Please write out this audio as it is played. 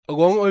a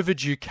long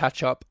overdue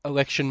catch-up,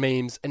 election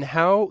memes, and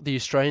how the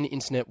Australian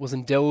internet was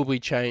indelibly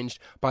changed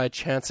by a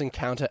chance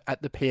encounter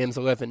at the PM's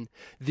 11.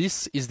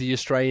 This is the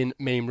Australian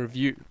Meme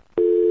Review.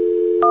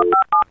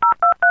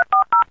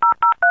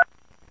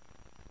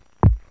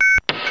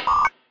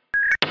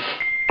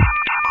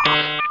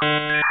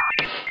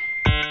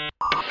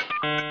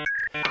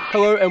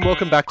 Hello and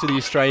welcome back to the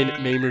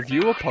Australian Meme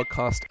Review, a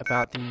podcast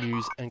about the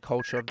news and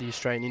culture of the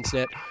Australian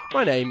internet.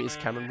 My name is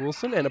Cameron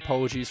Wilson, and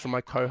apologies for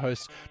my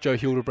co-host Joe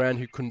Hildebrand,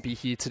 who couldn't be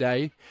here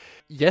today.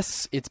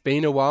 Yes, it's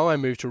been a while. I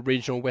moved to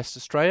regional West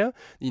Australia.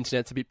 The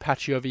internet's a bit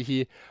patchy over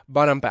here,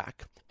 but I'm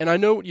back. And I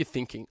know what you're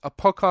thinking. A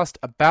podcast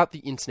about the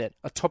internet,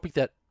 a topic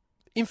that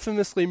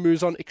infamously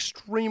moves on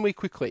extremely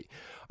quickly.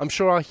 I'm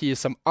sure I'll hear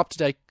some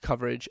up-to-date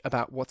coverage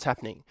about what's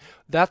happening.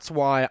 That's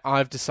why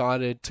I've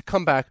decided to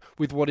come back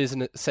with what is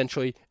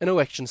essentially an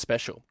election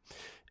special.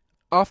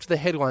 After the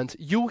headlines,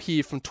 you'll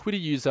hear from Twitter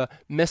user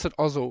Mesut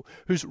Ozil,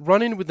 whose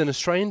run-in with an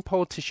Australian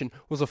politician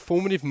was a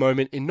formative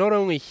moment in not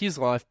only his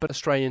life, but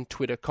Australian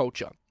Twitter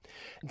culture.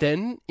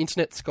 Then,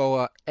 internet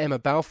scholar Emma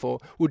Balfour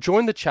will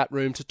join the chat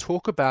room to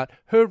talk about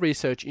her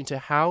research into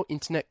how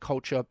internet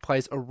culture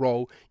plays a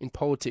role in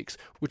politics,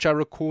 which I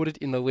recorded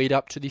in the lead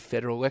up to the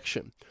federal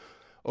election.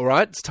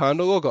 Alright, it's time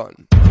to log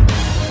on.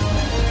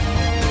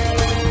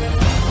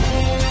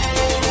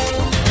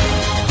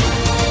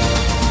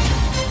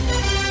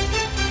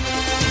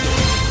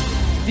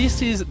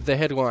 This is The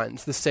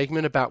Headlines, the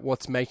segment about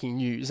what's making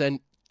news,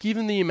 and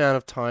given the amount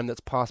of time that's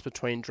passed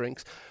between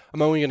drinks,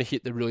 I'm only going to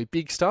hit the really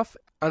big stuff.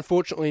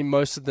 Unfortunately,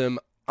 most of them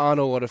aren't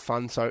a lot of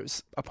fun, so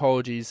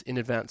apologies in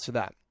advance for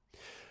that.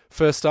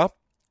 First up,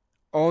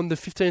 on the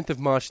 15th of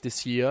March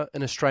this year,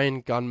 an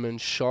Australian gunman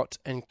shot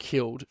and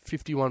killed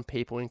 51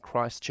 people in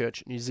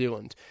Christchurch, New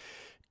Zealand.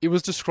 It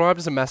was described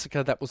as a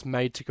massacre that was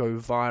made to go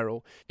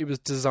viral. It was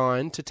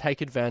designed to take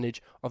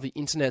advantage of the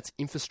internet's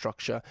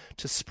infrastructure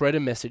to spread a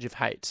message of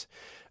hate.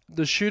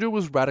 The shooter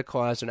was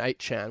radicalised on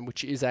 8chan,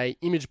 which is an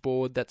image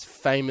board that's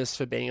famous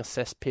for being a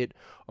cesspit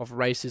of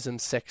racism,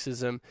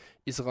 sexism,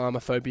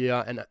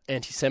 Islamophobia and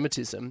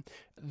anti-Semitism.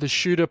 The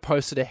shooter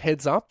posted a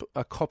heads up,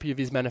 a copy of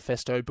his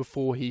manifesto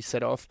before he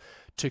set off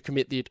to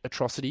commit the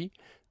atrocity.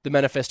 The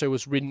manifesto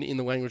was written in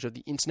the language of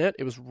the internet.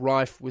 It was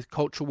rife with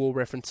cultural war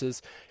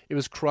references. It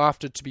was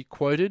crafted to be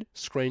quoted,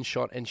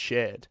 screenshot and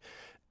shared.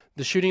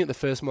 The shooting at the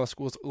first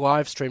mosque was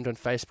live streamed on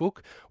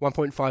Facebook.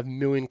 1.5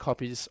 million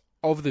copies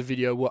of the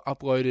video were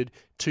uploaded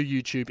to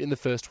YouTube in the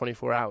first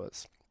 24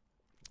 hours.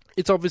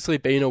 It's obviously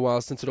been a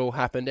while since it all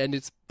happened, and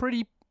it's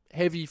pretty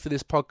heavy for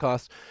this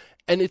podcast,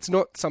 and it's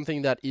not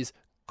something that is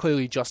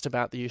clearly just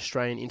about the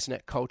Australian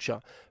internet culture.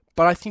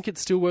 But I think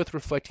it's still worth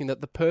reflecting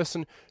that the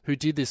person who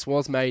did this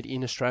was made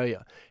in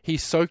Australia. He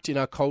soaked in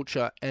our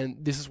culture,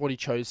 and this is what he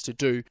chose to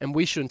do, and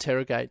we should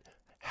interrogate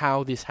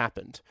how this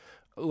happened.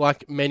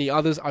 Like many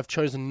others, I've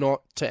chosen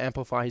not to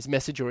amplify his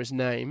message or his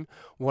name.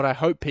 What I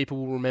hope people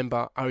will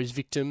remember are his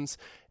victims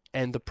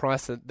and the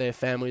price that their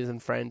families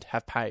and friends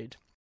have paid.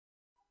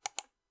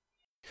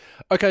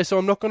 Okay, so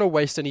I'm not going to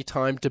waste any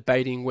time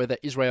debating whether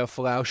Israel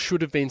Folau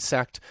should have been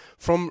sacked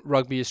from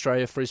Rugby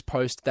Australia for his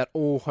post that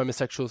all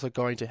homosexuals are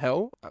going to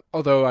hell.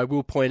 Although I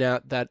will point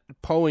out that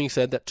polling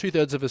said that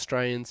 2/3 of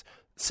Australians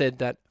said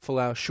that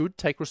Folau should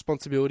take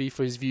responsibility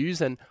for his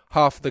views, and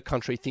half of the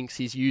country thinks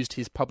he's used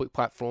his public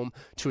platform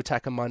to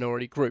attack a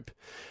minority group.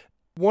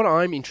 What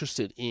I'm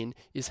interested in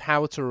is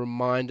how it's a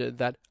reminder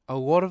that a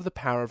lot of the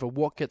power of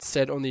what gets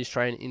said on the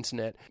Australian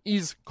internet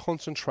is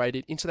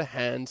concentrated into the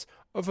hands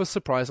of a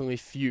surprisingly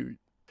few.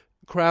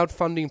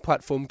 Crowdfunding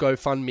platform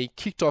GoFundMe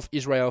kicked off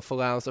Israel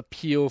Folau's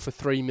appeal for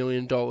 $3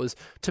 million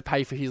to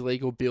pay for his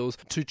legal bills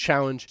to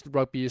challenge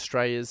Rugby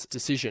Australia's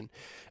decision.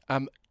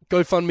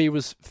 GoFundMe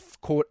was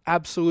caught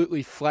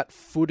absolutely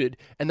flat-footed,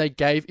 and they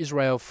gave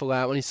Israel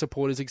Folau and his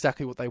supporters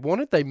exactly what they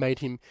wanted. They made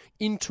him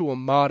into a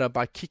martyr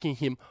by kicking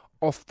him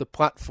off the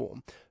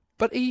platform.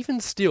 But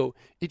even still,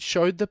 it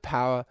showed the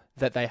power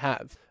that they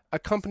have. A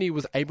company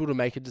was able to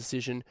make a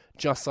decision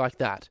just like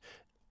that.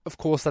 Of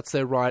course, that's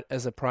their right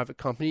as a private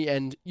company,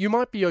 and you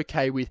might be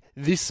okay with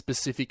this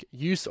specific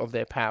use of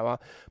their power,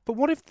 but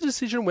what if the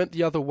decision went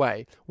the other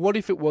way? What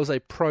if it was a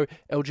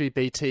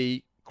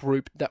pro-LGBT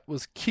group that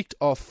was kicked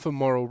off for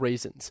moral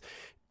reasons?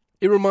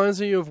 It reminds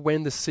me of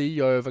when the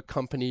CEO of a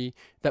company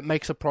that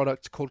makes a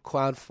product called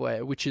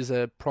Cloudflare, which is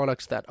a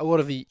product that a lot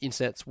of the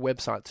internet's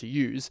websites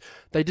use,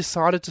 they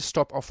decided to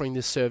stop offering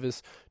this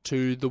service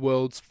to the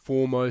world's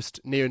foremost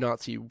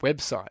neo-Nazi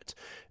website.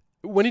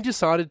 When he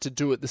decided to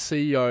do it, the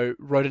CEO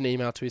wrote an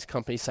email to his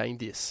company saying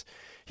this.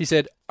 He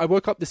said, "I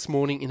woke up this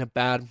morning in a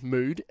bad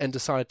mood and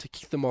decided to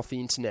kick them off the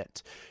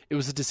internet. It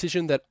was a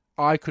decision that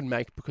I could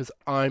make because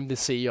I'm the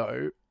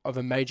CEO of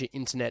a major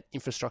internet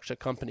infrastructure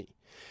company."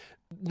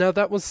 Now,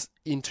 that was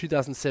in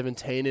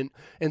 2017,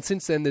 and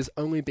since then there's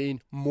only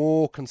been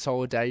more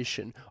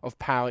consolidation of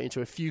power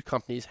into a few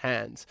companies'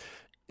 hands.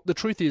 The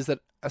truth is that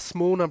a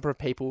small number of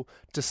people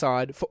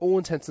decide, for all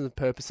intents and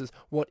purposes,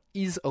 what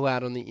is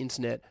allowed on the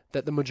internet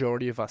that the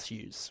majority of us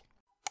use.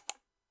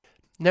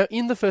 Now,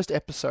 in the first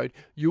episode,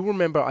 you'll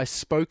remember I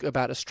spoke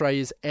about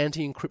Australia's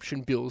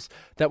anti-encryption bills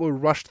that were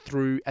rushed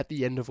through at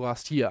the end of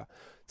last year.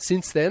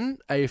 Since then,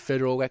 a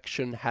federal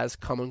election has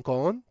come and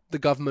gone. The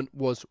government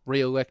was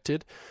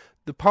re-elected.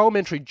 The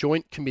Parliamentary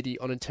Joint Committee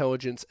on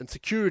Intelligence and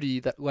Security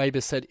that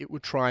Labor said it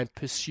would try and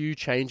pursue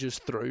changes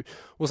through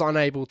was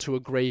unable to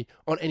agree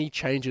on any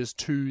changes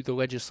to the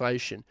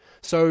legislation.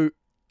 So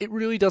it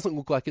really doesn't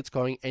look like it's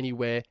going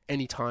anywhere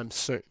anytime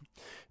soon.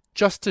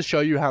 Just to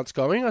show you how it's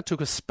going, I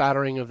took a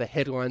spattering of the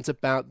headlines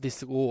about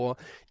this law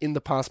in the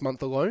past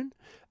month alone.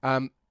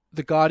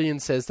 The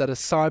Guardian says that a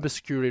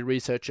cybersecurity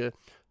researcher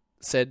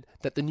said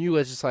that the new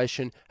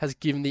legislation has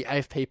given the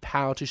AFP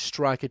power to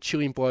strike a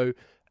chilling blow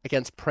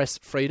against press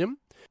freedom.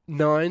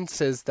 Nine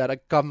says that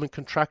a government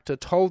contractor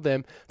told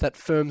them that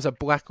firms are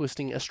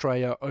blacklisting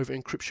Australia over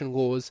encryption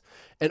laws,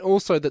 and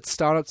also that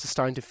startups are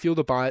starting to feel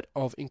the bite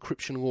of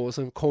encryption laws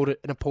and called it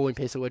an appalling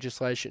piece of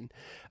legislation.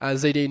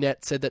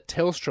 ZDNet said that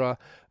Telstra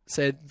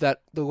said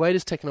that the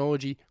latest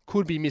technology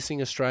could be missing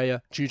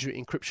Australia due to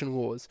encryption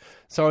laws.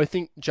 So I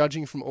think,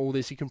 judging from all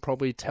this, you can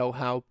probably tell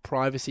how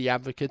privacy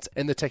advocates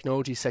and the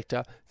technology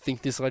sector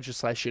think this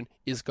legislation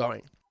is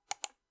going.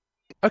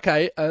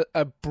 Okay,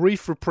 a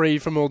brief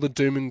reprieve from all the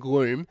doom and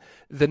gloom.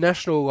 The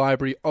National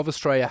Library of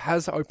Australia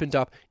has opened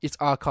up its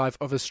archive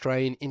of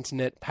Australian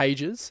internet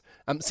pages.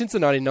 Since the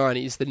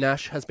 1990s, the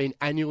Nash has been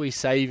annually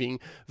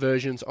saving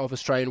versions of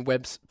Australian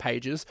web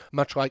pages,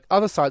 much like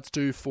other sites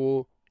do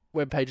for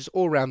web pages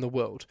all around the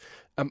world.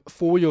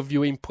 For your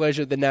viewing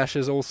pleasure, the Nash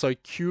has also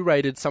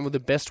curated some of the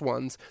best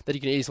ones that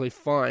you can easily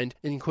find,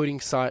 including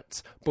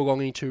sites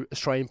belonging to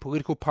Australian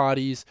political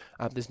parties.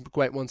 There's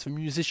great ones for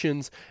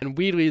musicians, and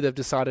weirdly they've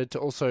decided to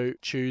also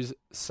choose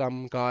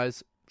some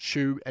guys'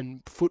 shoe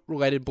and foot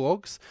related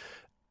blogs.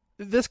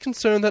 There's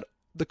concern that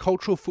the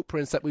cultural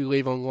footprints that we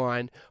leave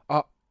online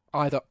are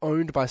either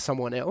owned by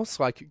someone else,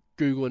 like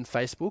Google and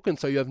Facebook, and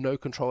so you have no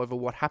control over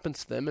what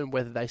happens to them and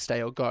whether they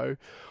stay or go,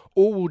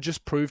 or will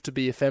just prove to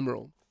be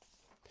ephemeral.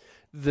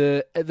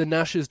 The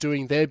Nash is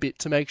doing their bit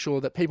to make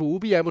sure that people will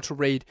be able to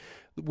read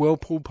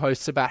Whirlpool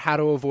posts about how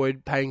to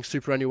avoid paying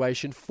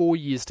superannuation for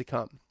years to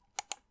come.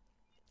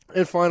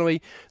 And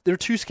finally, there are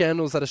two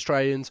scandals that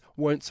Australians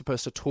weren't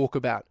supposed to talk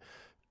about.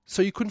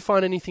 So you couldn't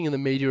find anything in the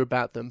media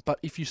about them, but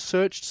if you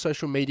searched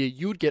social media,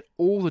 you would get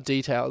all the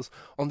details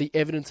on the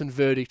evidence and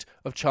verdict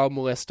of child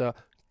molester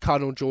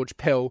Cardinal George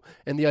Pell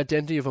and the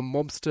identity of a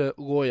mobster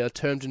lawyer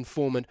termed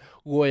informant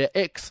Lawyer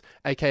X,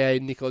 aka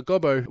Nicola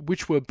Gobbo,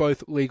 which were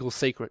both legal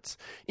secrets.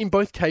 In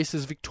both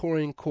cases,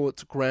 Victorian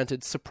courts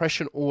granted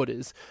suppression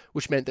orders,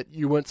 which meant that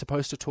you weren't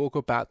supposed to talk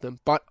about them,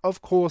 but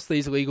of course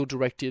these legal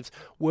directives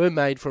were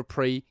made for a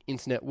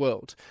pre-internet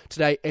world.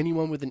 Today,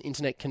 anyone with an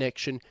internet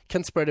connection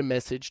can spread a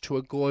message to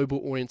a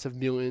global audience of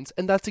millions,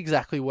 and that's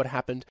exactly what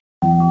happened.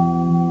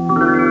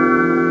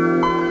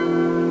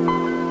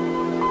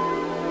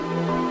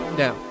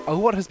 Now, a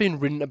lot has been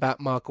written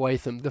about Mark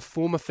Latham, the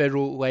former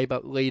federal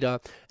Labor leader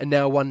and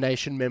now One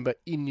Nation member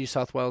in New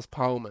South Wales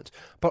Parliament,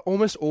 but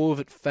almost all of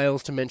it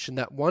fails to mention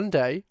that one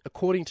day,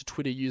 according to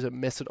Twitter user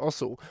Mesut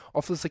Özil,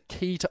 offers a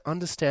key to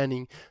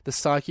understanding the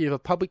psyche of a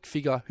public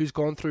figure who's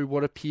gone through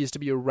what appears to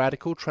be a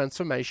radical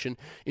transformation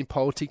in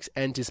politics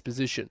and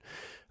disposition.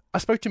 I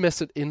spoke to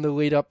Mesut in the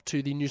lead up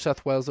to the New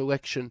South Wales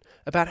election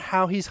about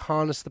how he's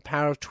harnessed the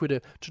power of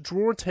Twitter to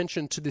draw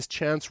attention to this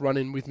chance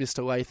run-in with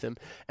Mr. Latham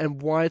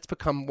and why it's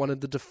become one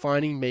of the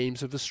defining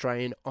memes of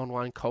Australian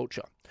online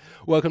culture.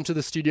 Welcome to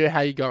the studio. How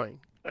are you going?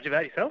 Not too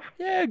bad, yourself?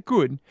 Yeah,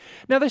 good.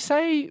 Now, they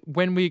say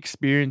when we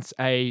experience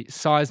a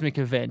seismic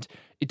event,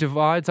 it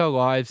divides our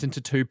lives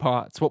into two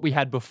parts, what we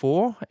had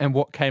before and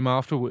what came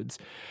afterwards.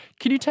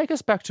 Can you take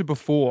us back to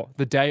before,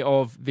 the day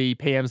of the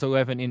PM's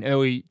 11 in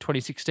early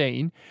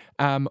 2016?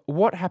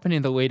 What happened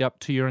in the lead up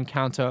to your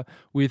encounter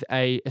with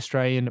a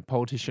Australian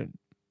politician?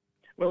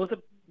 Well, it was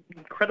an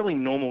incredibly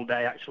normal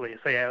day, actually.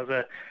 So, yeah, it was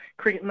a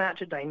cricket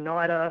match, a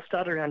day-nighter,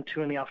 started around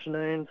 2 in the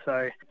afternoon.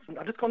 So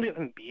I just gone to get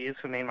some beers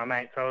for me and my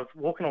mate. So I was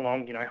walking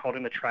along,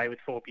 holding the tray with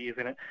 4 beers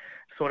in it,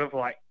 sort of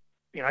like,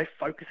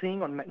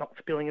 focusing on not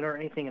spilling it or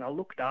anything. And I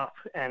looked up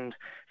and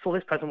saw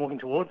this person walking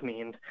towards me,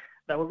 and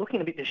they were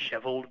looking a bit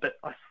dishevelled, but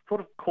I sort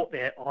of caught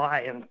their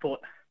eye and thought,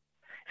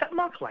 is that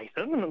Mark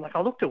Latham? And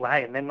I looked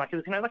away, and then it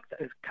was,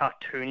 those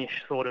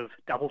cartoonish sort of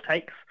double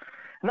takes.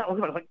 And that was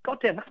I was like, God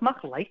damn, that's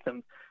Mark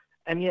Latham.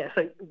 And yeah,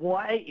 so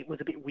why it was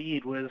a bit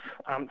weird was,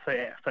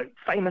 so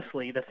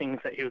famously the things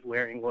that he was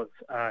wearing was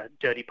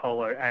dirty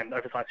polo and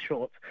oversized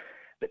shorts.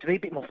 But to be a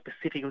bit more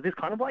specific, it was this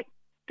kind of like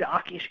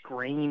darkish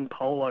green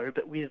polo,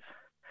 but with,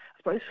 I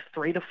suppose,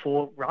 3 to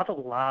 4 rather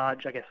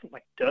large, I guess,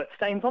 like dirt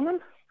stains on them.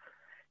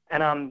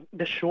 And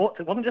the shorts,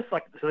 it wasn't just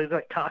like, so these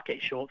like khaki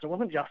shorts, it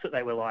wasn't just that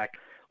they were like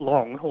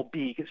long or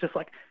big, it's just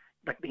like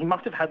he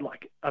must have had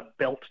like a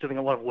belt doing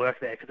a lot of work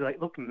there, because they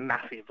looked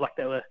massive, like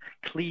they were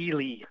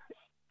clearly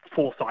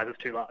 4 sizes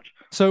too large.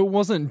 So it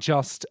wasn't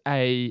just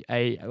a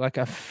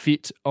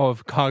fit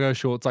of cargo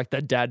shorts like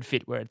the dad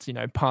fit where it's,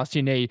 past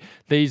your knee.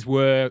 These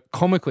were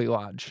comically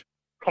large.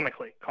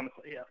 Comically,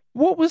 yeah.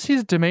 What was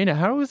his demeanour?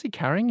 How was he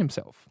carrying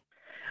himself?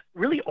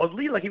 really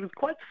oddly, like he was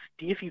quite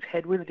stiff, his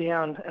head was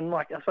down, and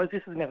like I suppose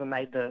this has never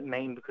made the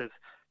meme because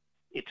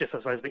it's just, I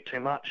suppose, a bit too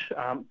much.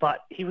 But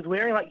he was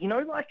wearing like,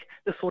 like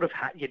the sort of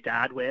hat your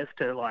dad wears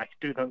to like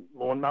do the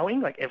lawn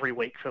mowing like every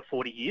week for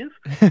 40 years.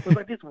 It was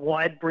like this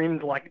wide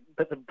brimmed, like,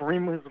 but the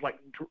brim was like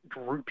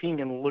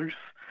drooping and loose.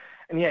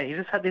 And yeah, he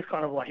just had this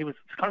kind of like, he was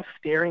kind of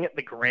staring at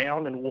the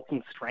ground and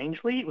walking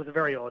strangely. It was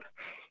very odd.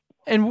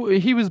 And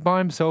he was by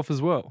himself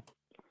as well.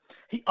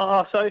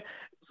 So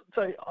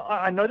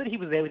I know that he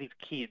was there with his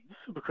kids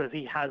because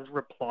he has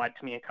replied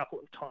to me a couple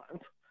of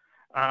times.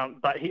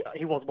 But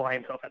he was by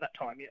himself at that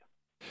time, yeah.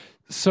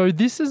 So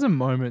this is a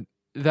moment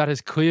that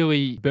has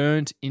clearly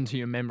burnt into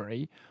your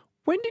memory.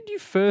 When did you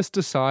first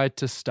decide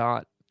to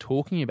start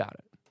talking about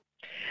it?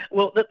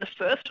 Well, the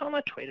first time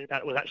I tweeted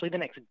about it was actually the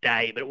next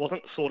day, but it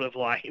wasn't sort of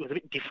like, it was a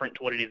bit different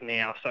to what it is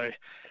now. So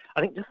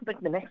I think just like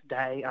the next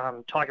day,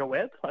 Tiger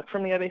Webb, like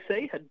from the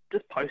ABC, had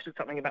just posted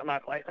something about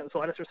Mark Latham.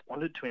 So I just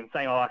responded to him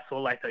saying, I saw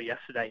Latham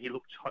yesterday. He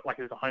looked like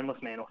he was a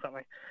homeless man or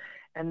something.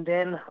 And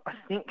then I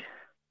think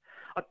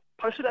I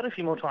posted that a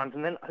few more times,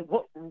 and then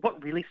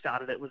what really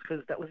started it was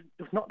because it was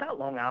not that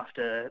long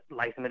after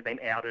Latham had been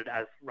outed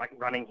as like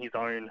running his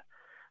own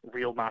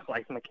real Mark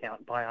Latham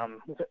account by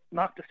was it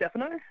Mark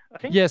DiStefano, I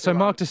think? Yeah, so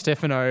Mark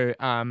DiStefano,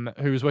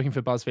 who was working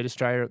for BuzzFeed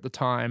Australia at the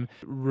time,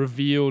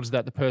 revealed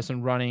that the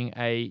person running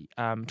a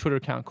Twitter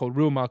account called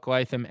Real Mark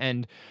Latham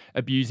and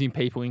abusing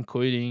people,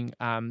 including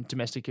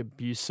domestic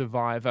abuse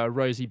survivor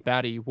Rosie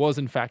Batty, was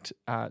in fact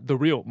the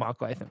real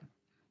Mark Latham.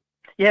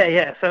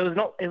 Yeah. So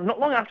it was not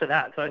long after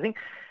that. So I think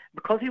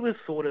because he was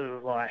sort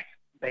of like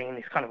being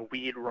this kind of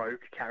weird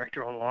rogue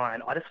character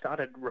online, I just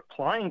started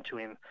replying to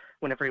him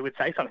whenever he would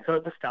say something. So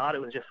at the start,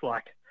 it was just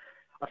like,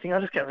 I think I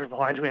just kept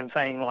replying to him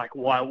saying like,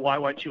 why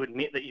won't you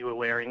admit that you were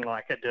wearing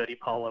like a dirty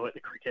polo at the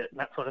cricket and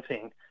that sort of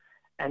thing.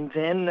 And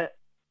then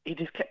he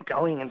just kept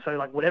going. And so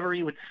like whatever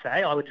he would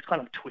say, I would just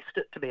kind of twist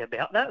it to be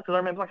about that. So I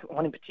remember like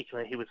one in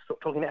particular, he was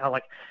talking about how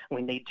like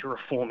we need to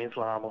reform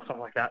Islam or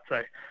something like that.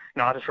 So,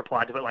 I just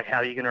replied to it like, how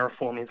are you going to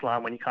reform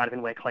Islam when you can't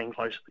even wear clean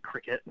clothes to the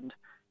cricket? And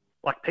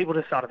like people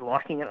just started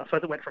liking it. I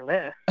suppose it went from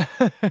there.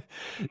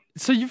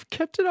 So you've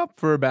kept it up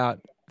for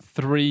about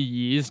 3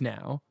 years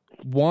now.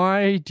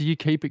 Why do you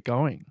keep it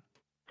going?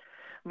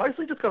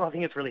 Mostly just because I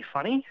think it's really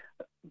funny.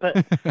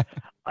 But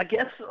I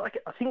guess like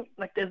I think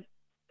like there's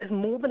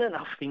more than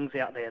enough things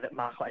out there that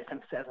Mark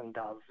Latham says and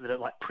does that are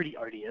like pretty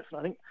odious. And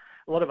I think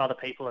a lot of other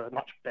people are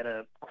much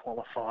better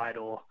qualified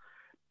or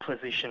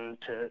positioned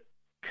to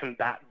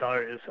combat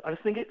those. I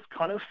just think it's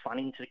kind of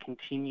funny to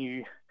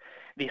continue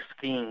this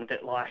thing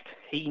that like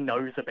he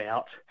knows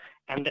about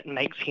and that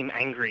makes him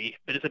angry,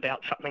 but it's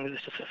about something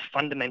that's just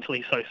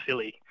fundamentally so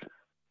silly.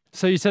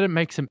 So you said it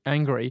makes him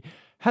angry.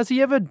 Has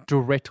he ever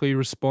directly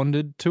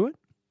responded to it?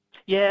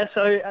 Yeah,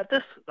 so at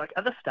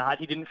the start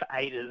he didn't for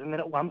ages, and then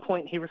at one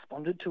point he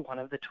responded to one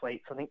of the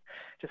tweets, I think,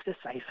 just to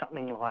say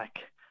something like,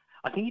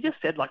 I think he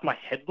just said like my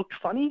head looked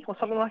funny or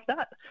something like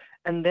that,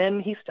 and then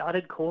he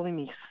started calling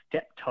me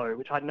steptoe,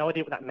 which I had no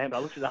idea what that meant, but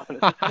I looked it up and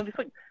it's just kind of this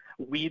like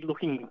weird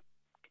looking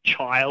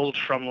child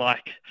from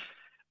like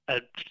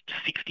a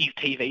 60s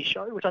TV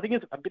show, which I think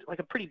is a bit like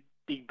a pretty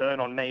big burn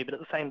on me, but at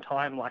the same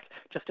time like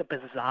just a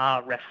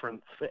bizarre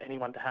reference for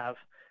anyone to have.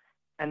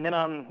 And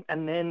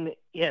then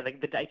yeah,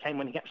 the day came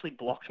when he actually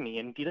blocked me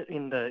and did it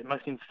in the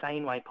most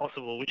insane way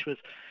possible, which was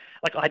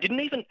like I didn't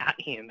even at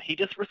him. He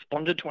just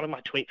responded to one of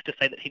my tweets to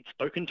say that he'd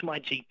spoken to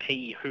my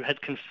GP, who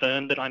had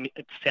confirmed that I'm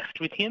obsessed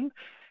with him,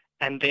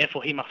 and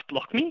therefore he must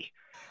block me.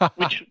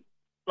 Which,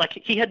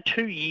 like, he had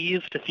 2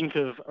 years to think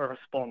of a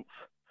response,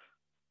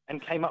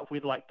 and came up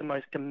with like the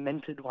most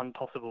demented one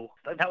possible.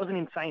 That was an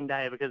insane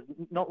day because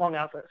not long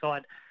after, so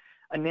I'd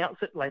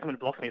announced that Latham had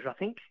blocked me, but I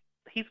think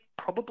he's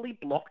probably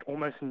blocked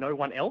almost no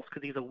one else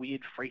because he's a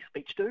weird free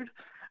speech dude.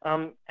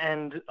 So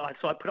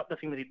I put up the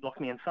thing that he'd blocked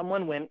me, and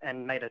someone went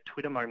and made a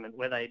Twitter moment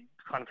where they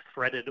kind of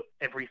threaded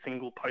every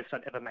single post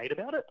I'd ever made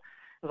about it.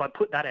 So I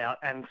put that out,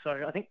 and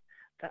so I think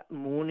that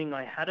morning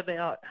I had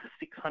about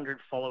 600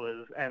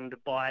 followers, and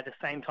by the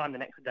same time the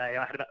next day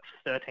I had about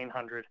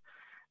 1,300.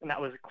 And that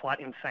was quite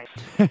insane.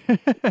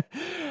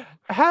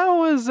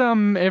 How has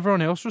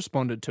everyone else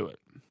responded to it?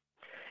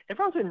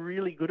 Everyone's been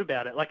really good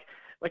about it. Like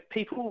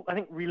people, I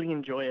think, really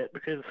enjoy it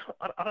because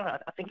I don't know.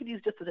 I think it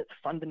is just that it's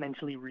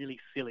fundamentally really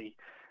silly,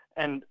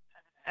 and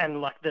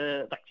like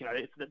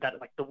it's that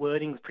like the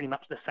wording's pretty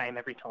much the same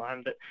every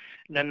time. But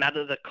no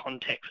matter the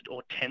context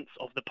or tense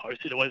of the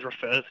post, it always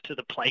refers to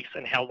the place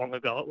and how long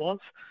ago it was,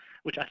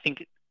 which I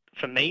think,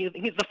 for me, I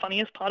think is the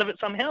funniest part of it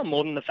somehow,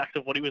 more than the fact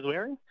of what he was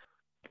wearing.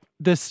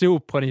 There's still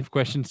plenty of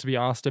questions to be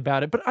asked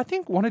about it. But I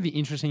think one of the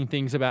interesting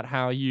things about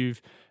how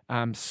you've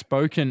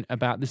spoken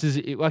about this is,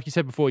 like you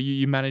said before,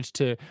 you managed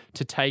to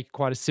take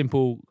quite a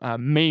simple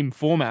meme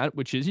format,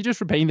 which is you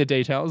just repeating the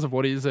details of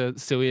what is a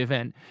silly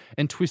event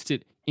and twist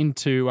it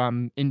into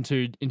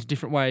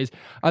different ways.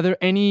 Are there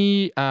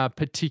any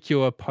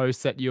particular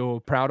posts that you're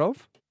proud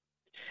of?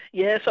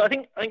 Yeah, so I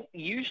think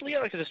usually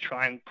I could just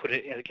try and put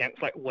it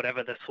against like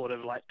whatever the sort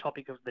of like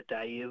topic of the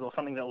day is or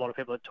something that a lot of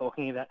people are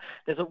talking about.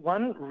 There's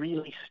one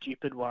really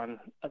stupid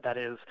one that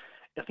is,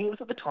 I think it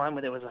was at the time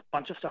where there was a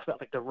bunch of stuff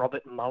about like the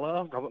Robert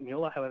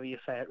Mueller, however you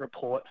say it,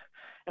 report.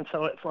 And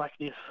so it's like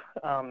this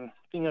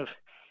thing of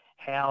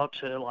how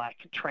to like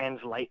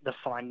translate the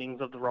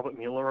findings of the Robert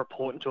Mueller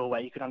report into a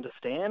way you could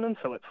understand. And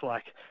so it's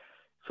like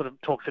sort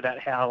of talks about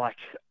how like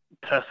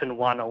person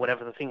one or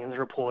whatever the thing in the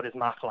report is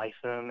Mark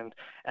Latham,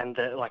 and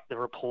the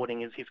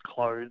reporting is his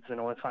clothes and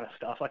all this kind of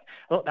stuff. Like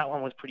I thought that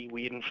one was pretty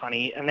weird and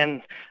funny. And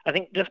then I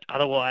think just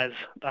otherwise,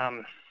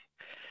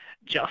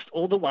 just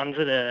all the ones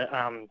that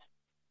are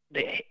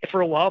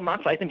for a while,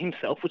 Mark Latham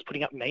himself was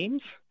putting up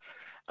memes.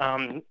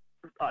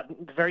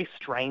 Very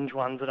strange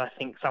ones that I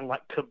think some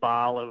like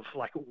cabal of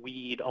like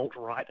weird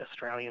alt-right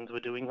Australians were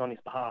doing on his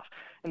behalf.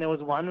 And there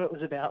was one that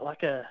was about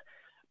like a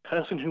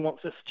person who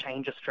wants to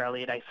change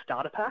Australia Day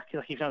starter pack.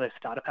 Like, you know those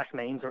starter pack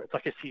memes where it's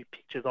like a few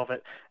pictures of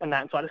it. And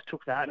so I just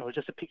took that, and it was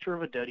just a picture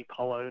of a dirty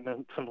polo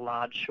and some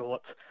large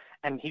shorts.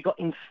 And he got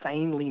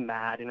insanely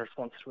mad in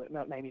response to it, and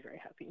that made me very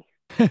happy.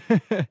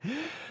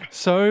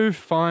 So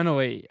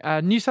finally,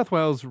 New South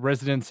Wales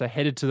residents are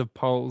headed to the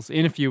polls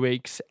in a few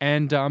weeks,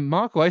 and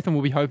Mark Latham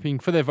will be hoping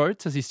for their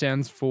votes as he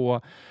stands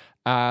for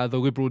the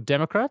Liberal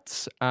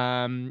Democrats,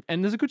 and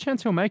there's a good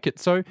chance he'll make it.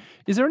 So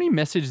is there any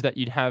message that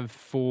you'd have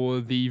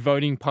for the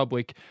voting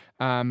public,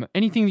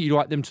 anything that you'd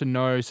like them to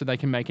know so they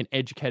can make an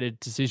educated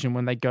decision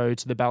when they go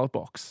to the ballot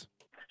box?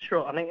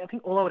 Sure. I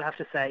think all I would have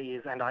to say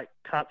is, and I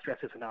can't stress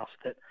this enough,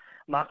 that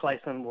Mark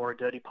Latham wore a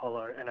dirty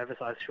polo and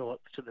oversized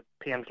shorts to the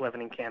PM's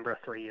 11 in Canberra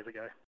 3 years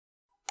ago.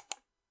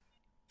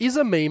 Is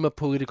a meme a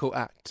political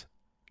act?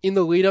 In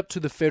the lead up to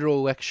the federal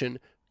election,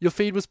 your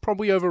feed was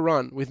probably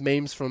overrun with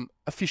memes from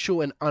official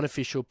and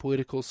unofficial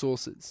political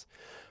sources.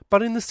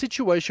 But in the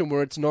situation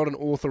where it's not an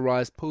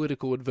authorised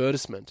political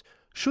advertisement,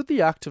 should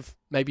the act of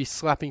maybe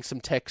slapping some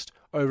text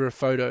over a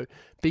photo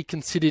be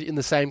considered in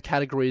the same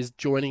category as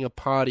joining a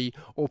party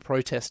or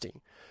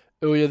protesting?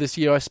 Earlier this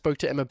year, I spoke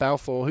to Emma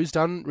Balfour, who's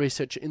done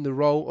research in the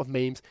role of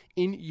memes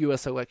in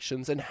US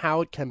elections and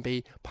how it can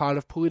be part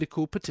of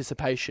political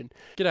participation.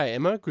 G'day,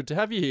 Emma. Good to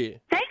have you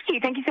here. Thank you.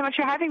 Thank you so much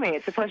for having me.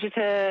 It's a pleasure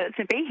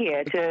to be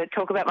here to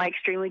talk about my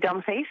extremely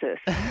dumb thesis.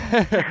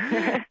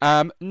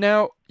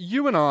 Now,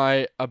 you and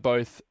I are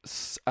both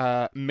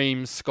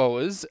meme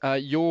scholars.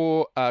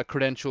 Your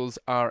credentials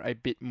are a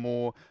bit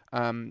more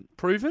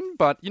proven,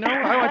 but, you know,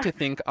 I like to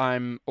think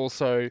I'm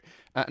also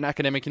an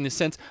academic in this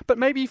sense. But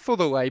maybe for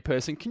the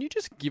layperson, can you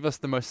just give us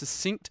the most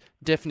succinct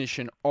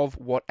definition of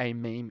what a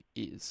meme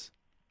is?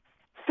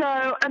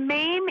 So a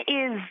meme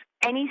is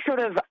any sort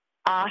of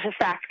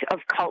artifact of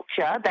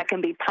culture that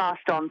can be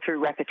passed on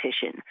through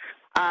repetition.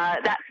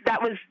 That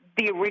was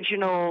the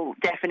original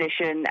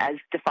definition as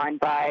defined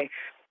by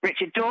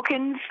Richard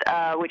Dawkins,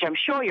 which I'm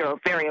sure you're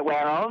very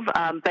aware of.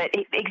 But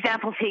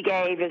examples he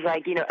gave is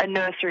like, you know, a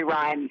nursery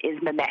rhyme is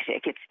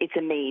mimetic. It's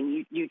a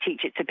meme. You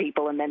teach it to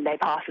people and then they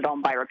pass it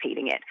on by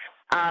repeating it.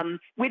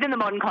 Within the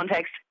modern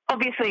context,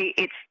 obviously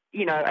it's,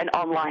 you know, an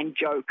online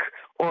joke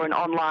or an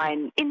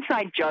online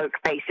inside joke,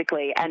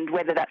 basically. And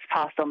whether that's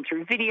passed on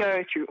through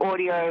video, through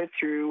audio,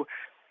 through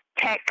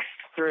text,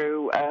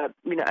 through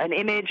you know, an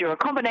image or a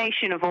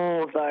combination of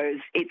all of those,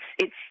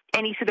 it's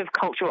any sort of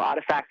cultural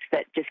artifact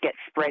that just gets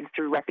spread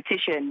through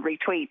repetition,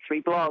 retweets,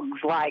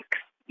 reblogs, likes,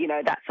 you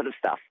know, that sort of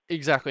stuff.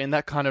 Exactly, and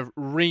that kind of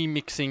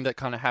remixing that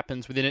kind of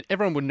happens within it.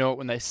 Everyone would know it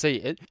when they see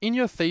it. In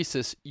your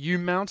thesis, you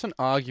mount an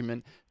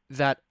argument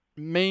that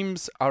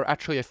memes are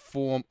actually a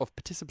form of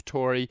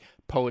participatory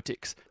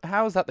politics.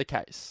 How is that the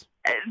case?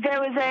 There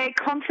was a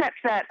concept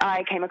that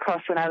I came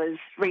across when I was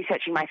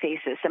researching my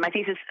thesis, and my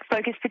thesis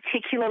focused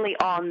particularly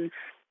on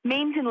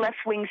memes in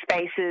left-wing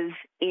spaces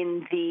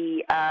in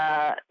the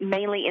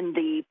mainly in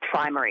the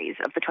primaries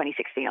of the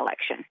 2016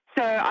 election.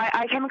 So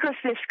I came across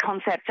this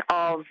concept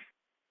of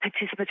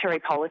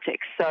participatory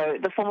politics. So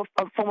the form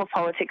of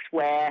politics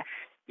where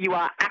you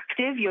are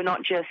active, you're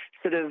not just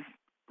sort of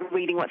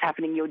reading what's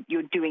happening,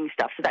 you're doing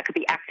stuff. So that could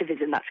be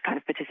activism, that's kind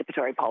of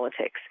participatory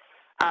politics.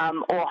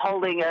 Or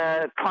holding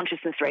a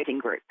consciousness rating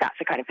group, that's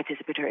a kind of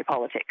participatory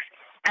politics.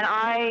 And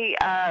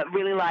I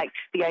really liked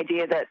the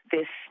idea that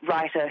this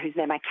writer, whose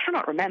name I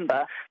cannot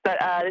remember, but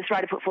this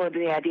writer put forward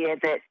the idea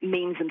that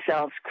memes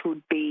themselves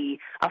could be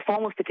a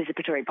form of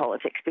participatory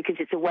politics because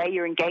it's a way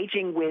you're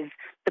engaging with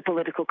the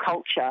political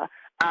culture,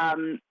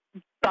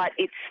 but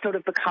it's sort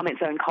of become its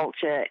own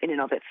culture in and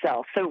of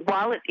itself. So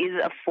while it is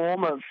a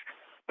form of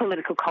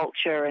political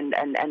culture and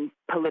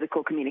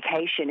political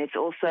communication, it's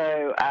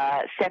also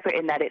separate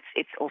in that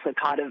it's also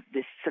part of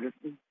this sort of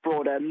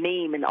broader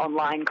meme and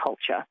online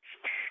culture.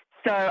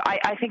 So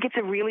I think it's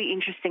a really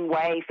interesting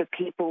way for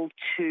people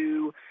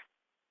to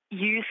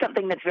use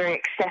something that's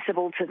very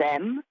accessible to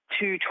them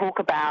to talk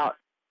about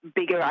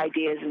bigger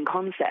ideas and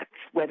concepts,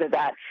 whether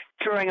that's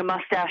drawing a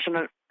mustache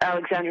on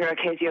Alexandria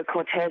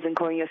Ocasio-Cortez and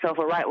calling yourself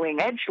a right-wing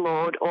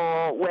edgelord,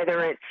 or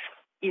whether it's,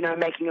 you know,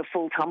 making a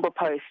full Tumblr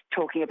post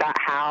talking about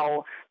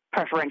how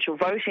preferential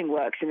voting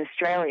works in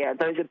Australia.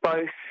 Those are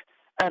both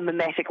a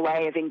mimetic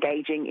way of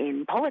engaging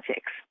in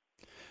politics.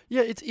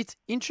 Yeah, it's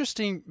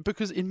interesting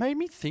because it made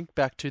me think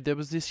back to there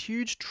was this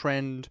huge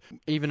trend,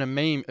 even a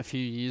meme a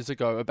few years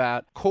ago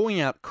about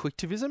calling out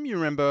collectivism. You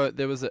remember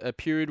there was a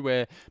period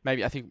where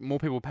maybe I think more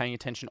people were paying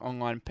attention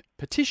online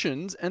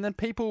petitions, and then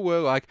people were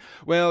like,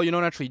 well, you're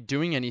not actually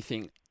doing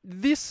anything.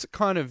 This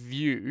kind of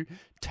view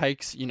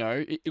takes,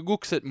 it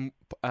looks at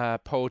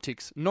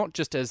politics not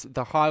just as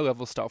the high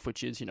level stuff,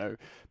 which is,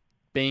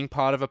 being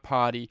part of a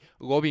party,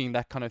 lobbying,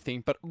 that kind of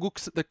thing, but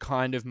looks at the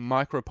kind of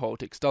micro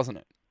politics, doesn't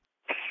it?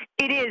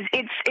 It is.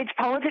 It's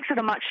politics at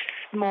a much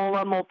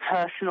smaller, more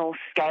personal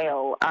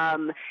scale.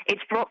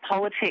 It's brought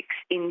politics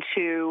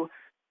into,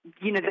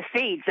 the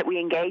feeds that we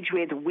engage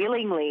with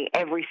willingly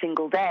every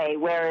single day,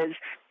 whereas,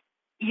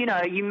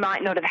 you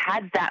might not have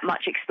had that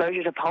much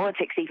exposure to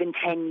politics even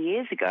 10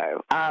 years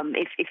ago,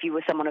 if you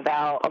were someone of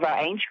our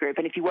age group,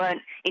 and if you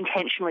weren't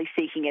intentionally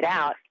seeking it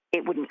out,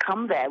 it wouldn't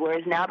come there.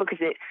 Whereas now, because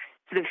it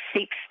sort of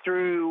seeps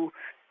through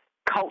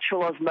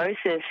cultural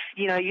osmosis,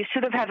 you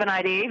sort of have an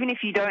idea, even if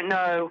you didn't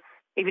know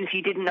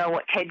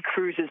what Ted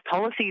Cruz's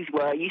policies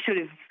were, you sort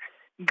of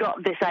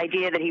got this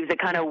idea that he was a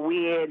kind of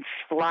weird,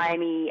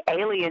 slimy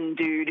alien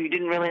dude who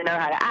didn't really know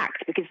how to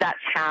act, because that's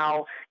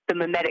how the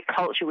mimetic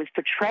culture was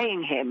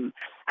portraying him.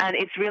 And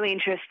it's really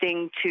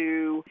interesting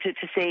to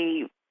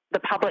see the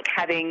public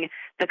having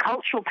the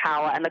cultural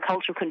power and the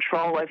cultural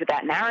control over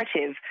that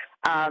narrative,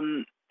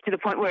 to the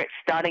point where it's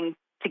starting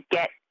to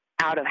get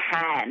out of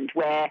hand,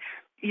 where,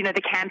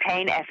 the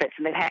campaign efforts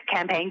and the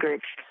campaign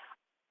groups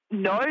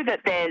know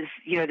that there's,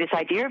 this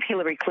idea of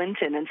Hillary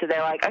Clinton, and so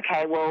they're like,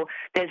 okay, well,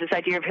 there's this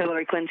idea of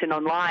Hillary Clinton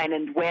online,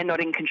 and we're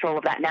not in control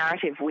of that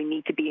narrative. We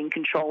need to be in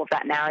control of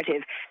that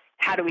narrative.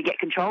 How do we get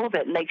control of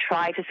it? And they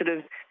try to sort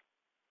of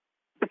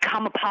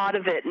become a part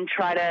of it and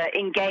try to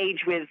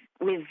engage with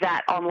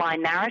that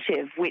online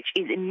narrative, which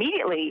is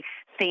immediately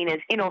seen as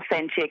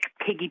inauthentic,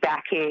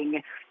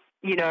 piggybacking.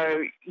 You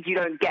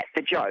don't get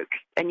the joke,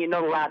 and you're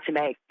not allowed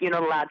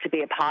to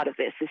be a part of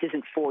this. This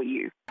isn't for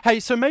you. Hey,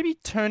 so maybe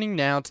turning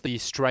now to the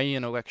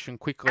Australian election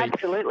quickly.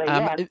 Absolutely,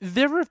 yeah.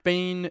 There have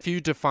been a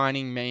few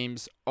defining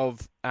memes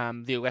of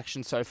the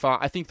election so far.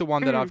 I think the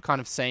one that I've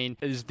kind of seen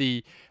is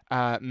the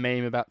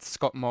meme about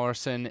Scott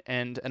Morrison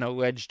and an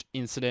alleged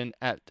incident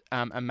at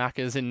a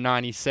Macca's in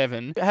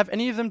 97. Have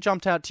any of them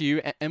jumped out to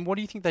you, and what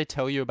do you think they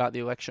tell you about the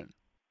election?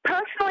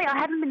 Personally, I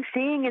haven't been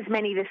seeing as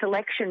many this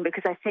election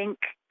because I think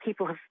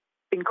people have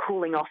been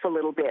cooling off a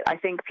little bit. I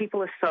think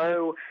people are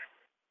so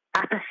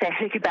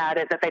apathetic about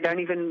it that they don't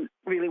even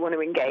really want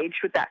to engage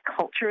with that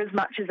culture as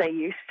much as they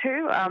used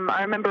to.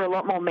 I remember a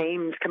lot more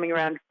memes coming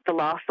around the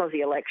last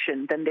Aussie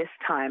election than this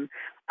time.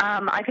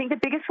 I think the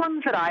biggest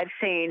ones that I've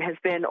seen has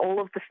been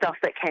all of the stuff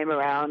that came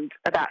around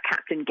about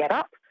Captain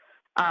Getup.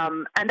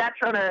 And that's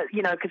on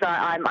because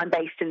I'm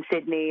based in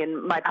Sydney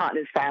and my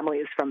partner's family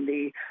is from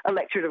the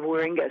electorate of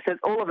Warringah. So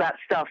all of that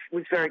stuff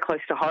was very close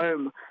to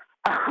home.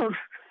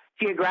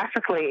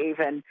 Geographically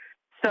even.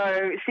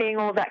 So seeing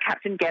all of that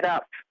Captain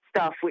Getup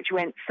stuff, which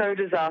went so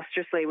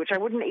disastrously, which I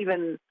wouldn't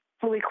even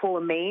fully call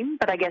a meme,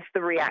 but I guess the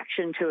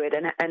reaction to it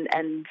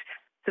and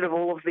sort of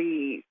all of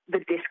the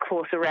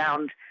discourse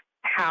around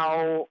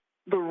how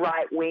the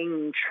right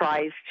wing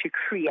tries to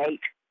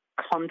create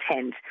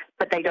content,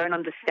 but they don't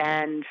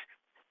understand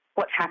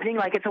what's happening.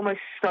 Like, it's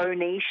almost so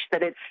niche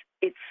that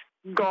it's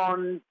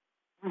gone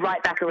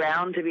right back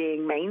around to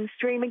being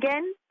mainstream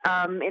again,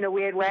 in a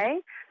weird way.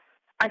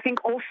 I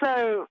think all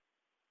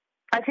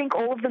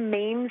of the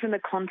memes and the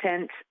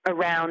content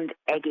around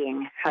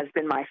egging has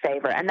been my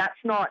favorite. And that's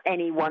not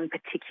any one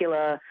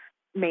particular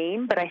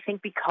meme, but I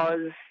think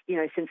because,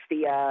 since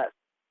the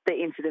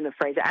incident of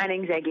Fraser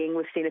Anning's egging,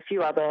 we've seen a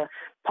few other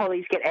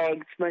pollies get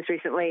egged. Most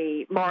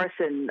recently,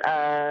 Morrison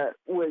had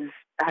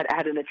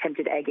an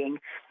attempted egging.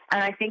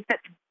 And I think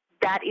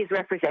that is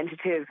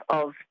representative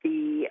of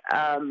the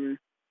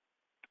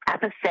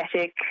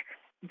apathetic,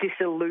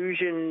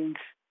 disillusioned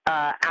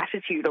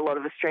attitude a lot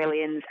of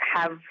Australians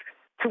have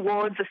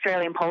towards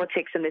Australian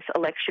politics, and this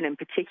election in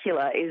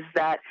particular, is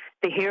that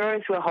the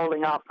heroes we're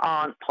holding up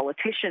aren't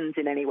politicians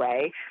in any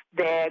way.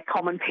 They're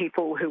common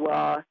people who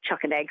are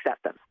chucking eggs at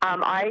them.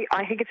 I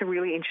think it's a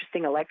really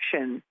interesting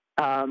election,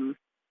 and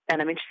I'm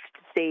interested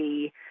to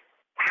see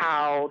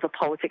how the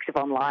politics of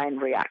online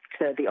react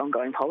to the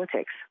ongoing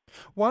politics.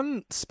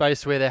 One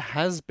space where there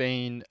has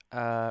been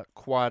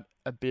quite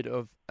a bit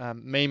of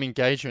meme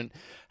engagement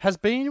has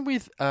been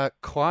with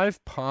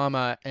Clive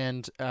Palmer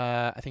and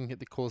I think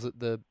he calls it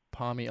the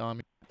Palmy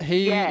Army.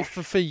 He, yes,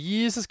 for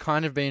years has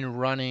kind of been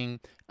running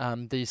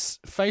these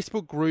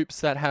Facebook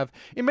groups that have,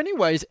 in many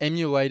ways,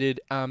 emulated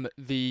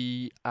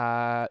the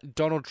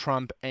Donald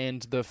Trump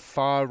and the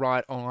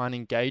far-right online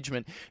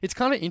engagement. It's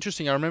kind of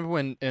interesting. I remember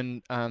when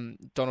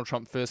Donald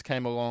Trump first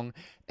came along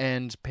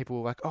and people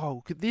were like, oh,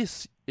 look at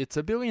this. It's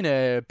a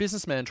billionaire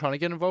businessman trying to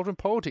get involved in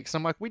politics.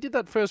 I'm like, we did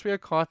that first. We had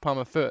Clive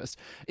Palmer first.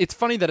 It's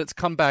funny that it's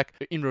come back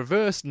in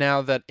reverse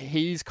now that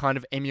he's kind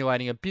of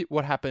emulating a bit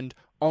what happened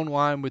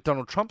online with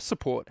Donald Trump's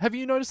support. Have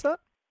you noticed that?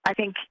 I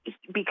think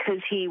because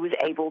he was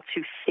able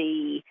to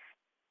see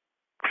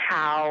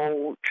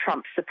how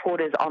Trump's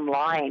supporters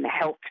online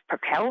helped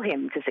propel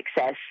him to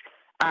success,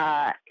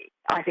 I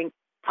think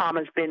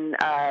Palmer's been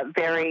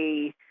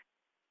very,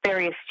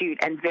 very astute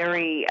and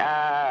very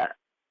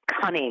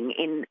cunning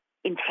in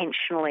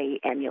intentionally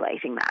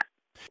emulating that.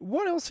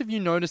 What else have you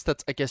noticed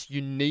that's, I guess,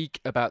 unique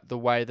about the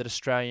way that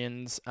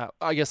Australians,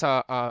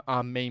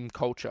 are meme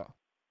culture?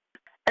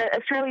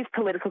 Australia's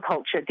political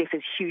culture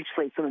differs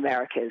hugely from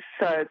America's.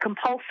 So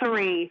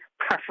compulsory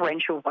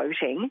preferential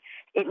voting,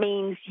 it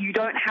means you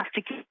don't have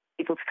to get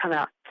people to come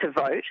out to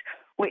vote,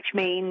 which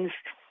means,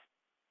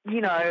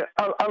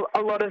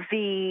 a lot of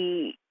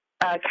the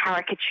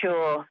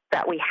caricature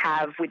that we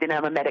have within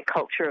our mimetic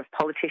culture of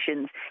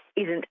politicians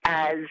isn't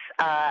as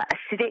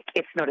acidic,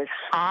 it's not as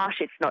harsh,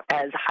 it's not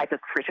as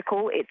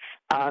hypercritical.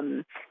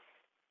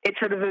 It's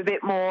sort of a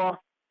bit more,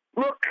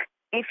 look,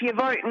 if you're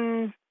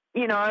voting,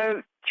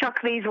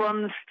 chuck these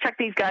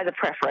guys a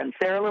preference.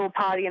 They're a little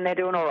party and they're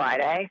doing all right,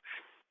 eh?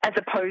 As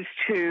opposed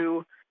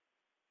to,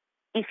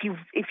 if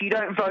you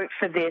don't vote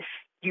for this,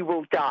 you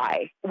will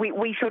die.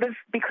 We sort of,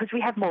 because we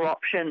have more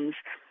options,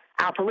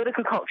 our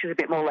political culture is a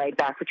bit more laid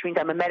back, which means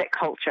our mimetic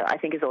culture, I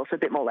think, is also a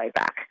bit more laid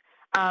back.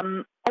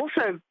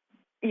 Also,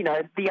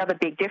 the other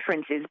big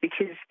difference is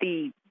because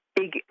the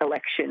big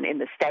election in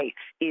the States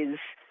is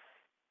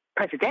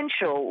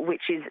presidential,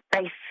 which is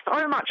based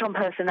so much on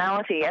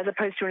personality, as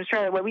opposed to in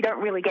Australia, where we don't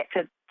really get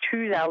to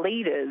choose our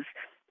leaders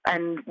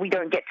and we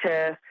don't get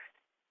to,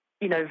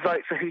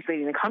 vote for who's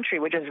leading the country.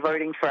 We're just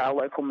voting for our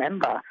local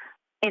member.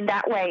 In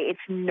that way, it's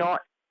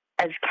not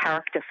as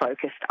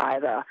character-focused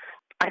either.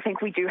 I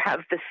think we do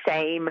have the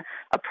same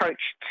approach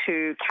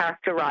to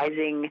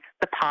characterizing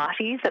the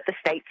parties that the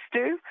states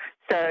do.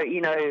 So,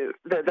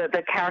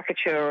 the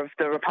caricature of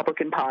the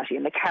Republican Party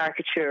and the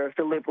caricature of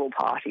the Liberal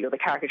Party or the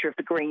caricature of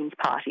the Greens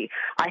Party.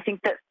 I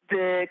think that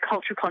the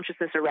cultural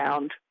consciousness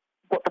around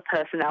what the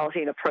personality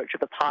and approach of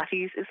the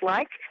parties is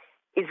like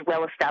is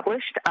well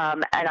established,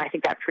 and I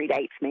think that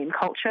predates meme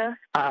culture,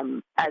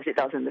 as it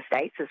does in the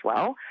States as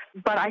well.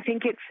 But I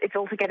think it's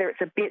altogether,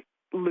 it's a bit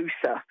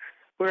looser.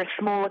 We're a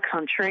smaller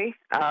country,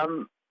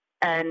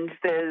 and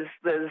there's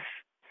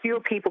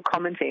fewer people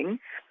commenting.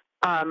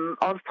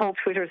 Ozpol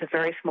Twitter is a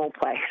very small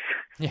place.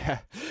 Yeah,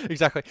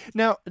 exactly.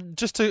 Now,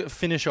 just to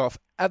finish off,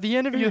 at the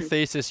end of your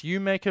thesis, you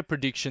make a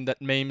prediction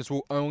that memes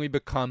will only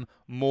become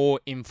more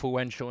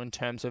influential in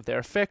terms of their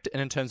effect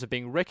and in terms of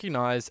being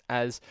recognised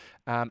as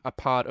a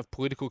part of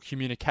political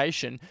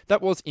communication.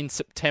 That was in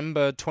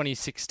September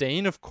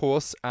 2016, of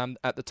course.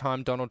 At the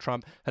time, Donald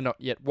Trump had not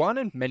yet won,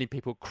 and many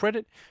people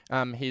credit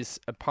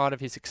a part of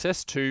his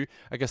success to,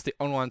 I guess, the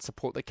online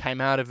support that came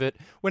out of it.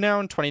 We're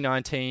now in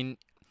 2019.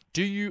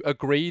 Do you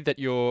agree that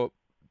your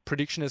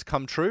prediction has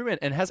come true,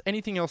 and has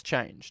anything else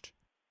changed?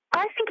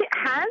 I think it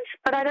has,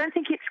 but I don't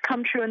think it's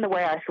come true in the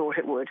way I thought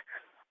it would.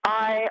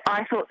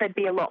 I thought there'd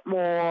be a lot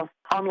more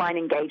online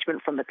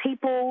engagement from the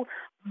people,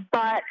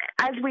 but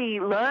as we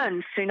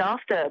learned soon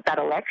after that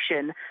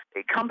election,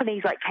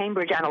 companies like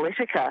Cambridge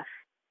Analytica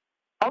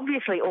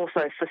obviously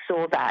also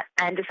foresaw that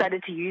and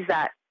decided to use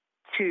that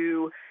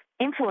to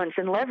influence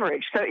and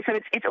leverage. So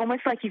it's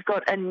almost like you've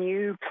got a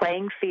new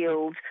playing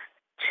field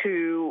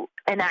to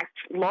enact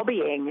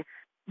lobbying,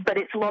 but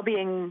it's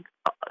lobbying,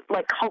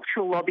 like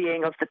cultural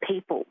lobbying of the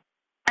people.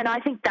 And I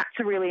think that's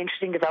a really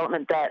interesting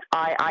development that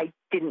I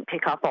didn't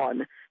pick up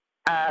on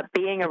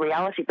being a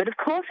reality. But of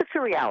course it's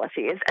a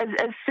reality.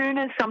 As soon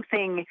as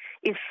something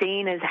is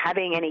seen as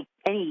having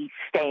any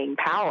staying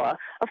power,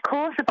 of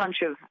course a bunch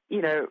of,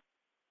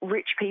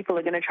 rich people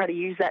are going to try to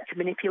use that to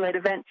manipulate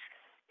events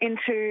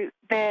into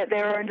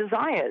their own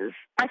desires.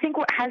 I think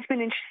what has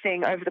been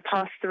interesting over the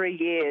past 3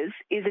 years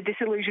is a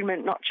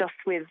disillusionment not just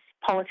with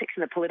politics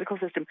and the political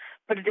system,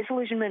 but a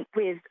disillusionment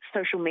with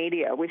social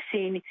media. We've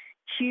seen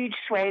huge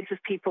swathes of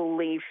people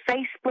leave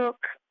Facebook,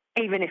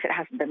 even if it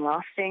hasn't been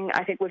lasting.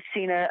 I think we've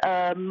seen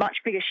a much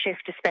bigger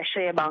shift,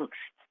 especially amongst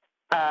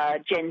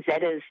Gen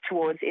Zers,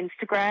 towards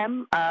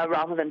Instagram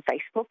rather than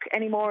Facebook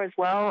anymore as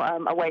well,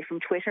 away from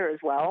Twitter as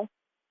well.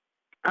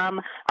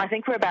 I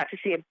think we're about to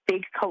see a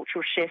big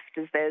cultural shift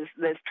as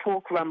there's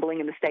talk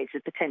rumbling in the States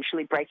of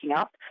potentially breaking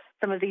up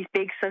some of these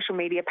big social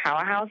media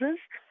powerhouses.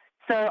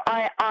 So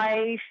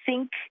I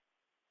think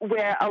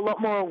we're a lot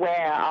more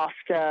aware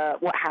after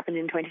what happened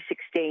in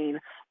 2016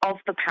 of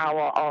the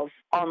power of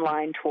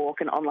online talk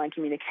and online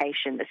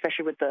communication,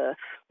 especially with the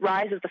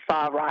rise of the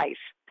far right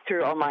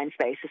through online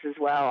spaces as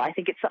well. I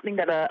think it's something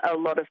that a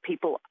lot of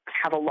people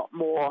have a lot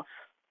more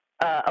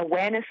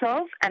awareness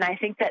of, and I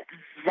think that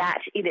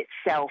in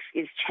itself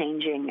is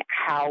changing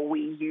how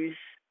we use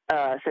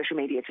social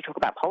media to talk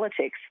about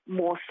politics,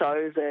 more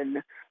so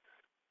than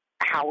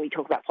how we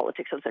talk about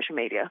politics on social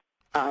media,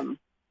 so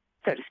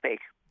to speak.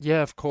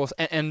 Yeah, of course.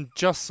 And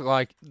just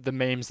like the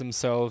memes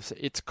themselves,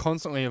 it's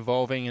constantly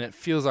evolving and it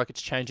feels like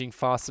it's changing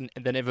faster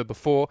than ever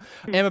before.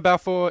 Emma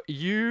Balfour,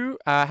 you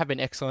have been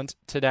excellent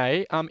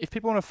today. If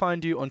people want to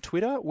find you on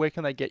Twitter, where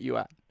can they get you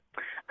at?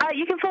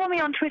 You can follow me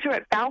on Twitter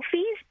at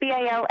Balfies,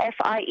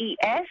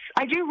 Balfies.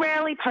 I do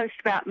rarely post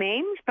about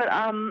memes, but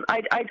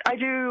I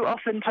do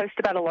often post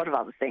about a lot of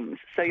other things.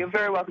 So you're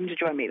very welcome to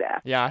join me there.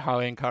 Yeah, I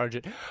highly encourage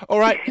it. All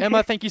right,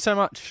 Emma, thank you so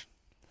much.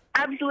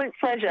 Absolute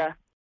pleasure.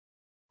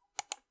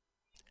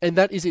 And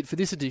that is it for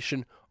this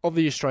edition of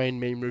the Australian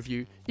Meme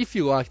Review. If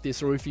you like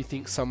this, or if you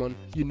think someone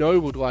you know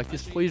would like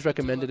this, please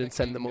recommend it and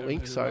send them a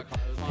link so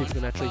people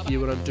can actually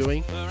hear what I'm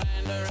doing.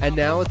 And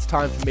now it's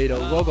time for me to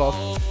log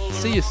off.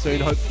 See you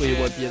soon. Hopefully it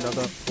won't be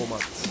another 4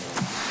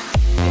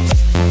 months.